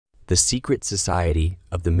The Secret Society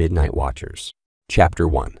of the Midnight Watchers. Chapter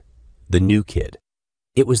 1. The New Kid.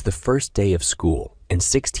 It was the first day of school, and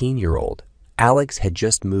 16-year-old Alex had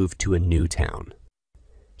just moved to a new town.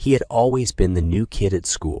 He had always been the new kid at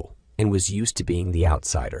school and was used to being the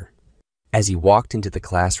outsider. As he walked into the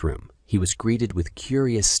classroom, he was greeted with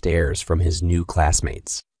curious stares from his new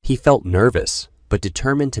classmates. He felt nervous, but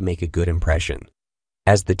determined to make a good impression.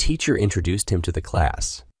 As the teacher introduced him to the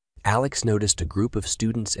class, Alex noticed a group of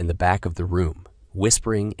students in the back of the room,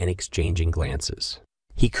 whispering and exchanging glances.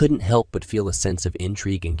 He couldn't help but feel a sense of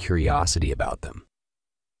intrigue and curiosity about them.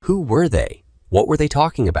 Who were they? What were they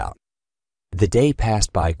talking about? The day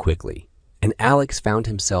passed by quickly, and Alex found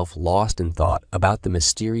himself lost in thought about the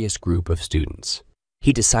mysterious group of students.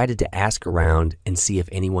 He decided to ask around and see if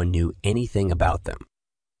anyone knew anything about them.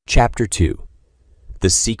 Chapter 2.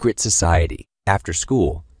 The Secret Society. After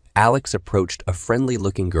school, Alex approached a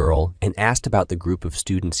friendly-looking girl and asked about the group of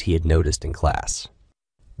students he had noticed in class.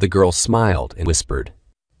 The girl smiled and whispered,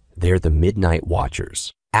 "They're the Midnight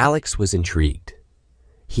Watchers." Alex was intrigued.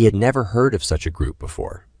 He had never heard of such a group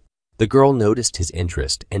before. The girl noticed his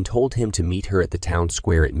interest and told him to meet her at the town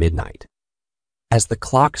square at midnight. As the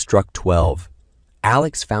clock struck 12,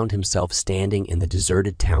 Alex found himself standing in the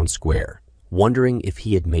deserted town square, wondering if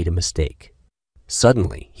he had made a mistake.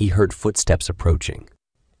 Suddenly, he heard footsteps approaching.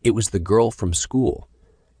 It was the girl from school,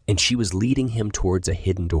 and she was leading him towards a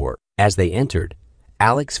hidden door. As they entered,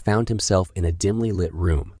 Alex found himself in a dimly lit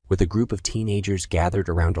room with a group of teenagers gathered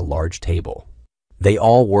around a large table. They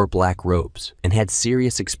all wore black robes and had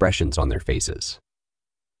serious expressions on their faces.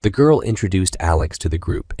 The girl introduced Alex to the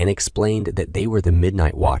group and explained that they were the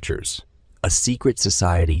Midnight Watchers, a secret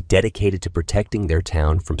society dedicated to protecting their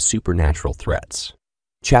town from supernatural threats.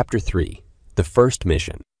 Chapter 3. The First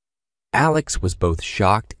Mission. Alex was both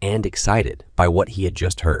shocked and excited by what he had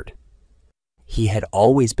just heard. He had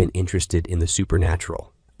always been interested in the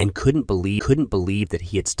supernatural and couldn't believe that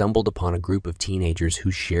he had stumbled upon a group of teenagers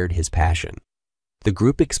who shared his passion. The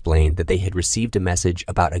group explained that they had received a message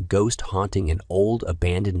about a ghost haunting an old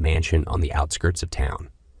abandoned mansion on the outskirts of town.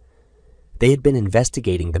 They had been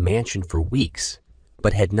investigating the mansion for weeks,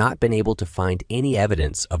 but had not been able to find any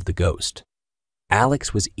evidence of the ghost.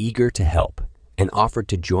 Alex was eager to help and offered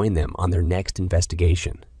to join them on their next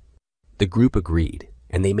investigation. The group agreed,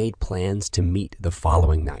 and they made plans to meet the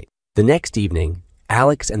following night. The next evening,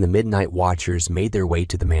 Alex and the Midnight Watchers made their way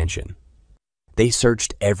to the mansion. They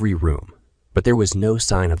searched every room, but there was no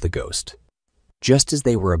sign of the ghost. Just as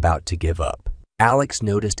they were about to give up, Alex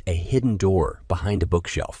noticed a hidden door behind a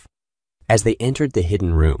bookshelf. As they entered the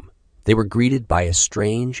hidden room, they were greeted by a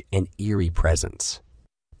strange and eerie presence.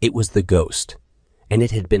 It was the ghost, and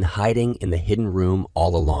it had been hiding in the hidden room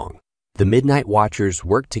all along. The Midnight Watchers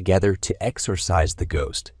worked together to exorcise the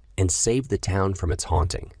ghost and save the town from its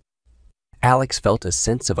haunting. Alex felt a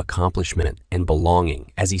sense of accomplishment and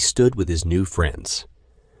belonging as he stood with his new friends,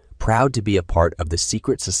 proud to be a part of the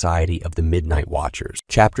secret society of the Midnight Watchers.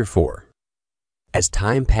 Chapter 4. As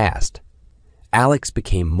time passed, Alex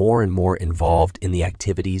became more and more involved in the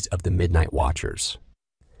activities of the Midnight Watchers.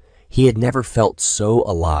 He had never felt so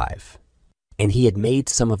alive, and he had made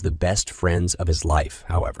some of the best friends of his life,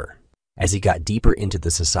 however. As he got deeper into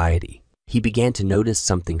the society, he began to notice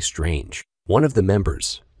something strange. One of the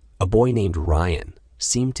members, a boy named Ryan,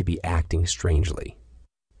 seemed to be acting strangely.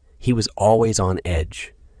 He was always on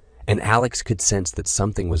edge, and Alex could sense that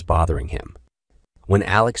something was bothering him. When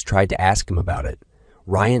Alex tried to ask him about it,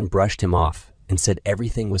 Ryan brushed him off and said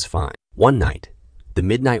everything was fine. One night, the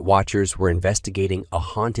Midnight Watchers were investigating a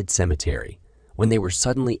haunted cemetery when they were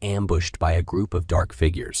suddenly ambushed by a group of dark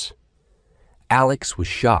figures. Alex was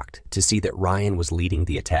shocked to see that Ryan was leading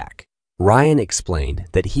the attack. Ryan explained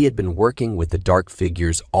that he had been working with the dark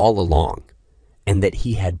figures all along and that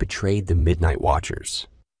he had betrayed the Midnight Watchers.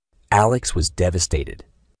 Alex was devastated,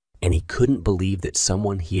 and he couldn't believe that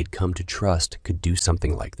someone he had come to trust could do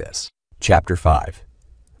something like this. Chapter 5.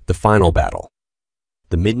 The Final Battle.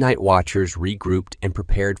 The Midnight Watchers regrouped and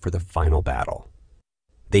prepared for the final battle.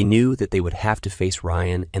 They knew that they would have to face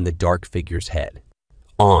Ryan and the dark figure's head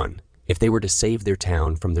on if they were to save their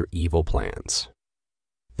town from their evil plans.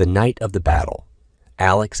 The night of the battle,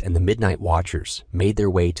 Alex and the Midnight Watchers made their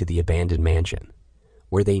way to the abandoned mansion,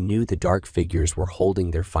 where they knew the dark figures were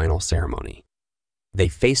holding their final ceremony. They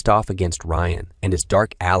faced off against Ryan and his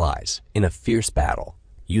dark allies in a fierce battle,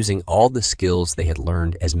 using all the skills they had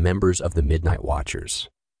learned as members of the Midnight Watchers.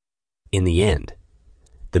 In the end,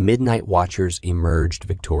 the Midnight Watchers emerged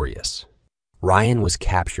victorious. Ryan was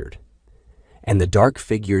captured, and the dark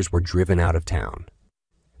figures were driven out of town.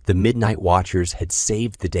 The Midnight Watchers had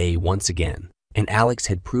saved the day once again and Alex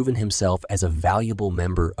had proven himself as a valuable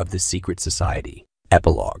member of the secret society.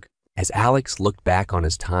 Epilogue. As Alex looked back on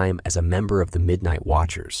his time as a member of the Midnight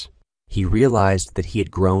Watchers, he realized that he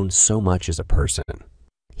had grown so much as a person.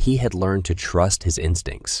 He had learned to trust his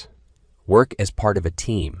instincts, work as part of a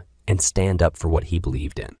team, and stand up for what he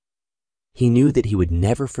believed in. He knew that he would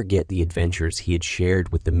never forget the adventures he had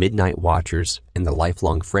shared with the Midnight Watchers and the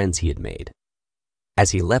lifelong friends he had made.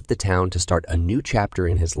 As he left the town to start a new chapter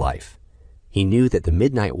in his life, he knew that the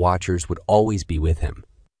Midnight Watchers would always be with him,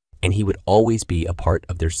 and he would always be a part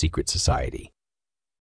of their secret society.